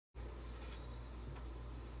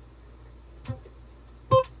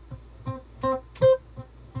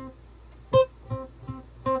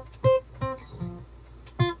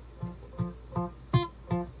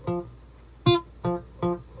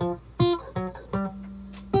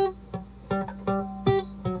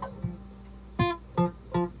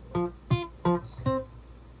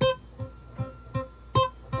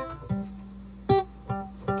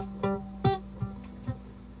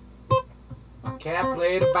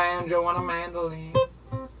played a banjo and a mandolin.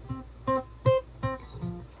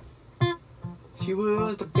 She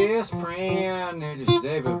was the best friend there just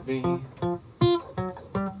ever been.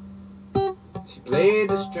 She played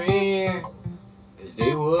the strings as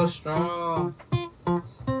they were strung.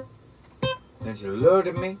 Then she looked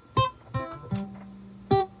at me,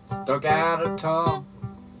 stuck out her tongue.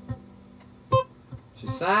 She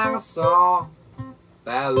sang a song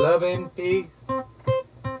about love and peace.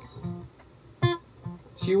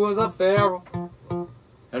 She was a FERREL,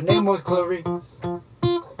 her name was Clarice.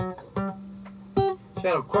 She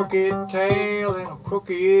had a crooked tail and a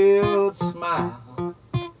crooked smile.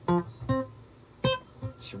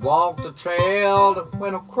 She walked the trail that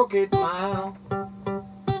went a crooked mile.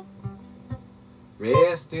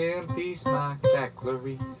 Rest in peace, my cat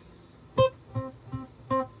Clarice.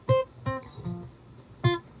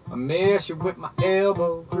 I miss you with my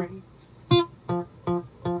elbow grease.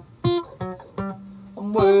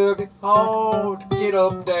 I'm working hard to get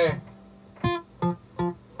up there.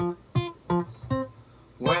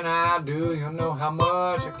 When I do, you know how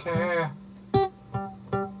much I care.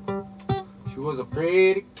 She was a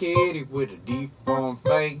pretty kitty with a deformed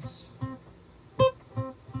face.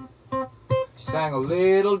 She sang a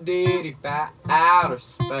little ditty about outer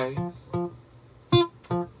space.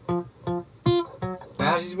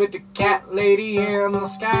 Now she's with the cat lady in the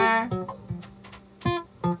sky.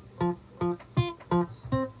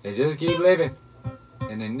 They just keep living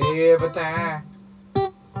and they never die.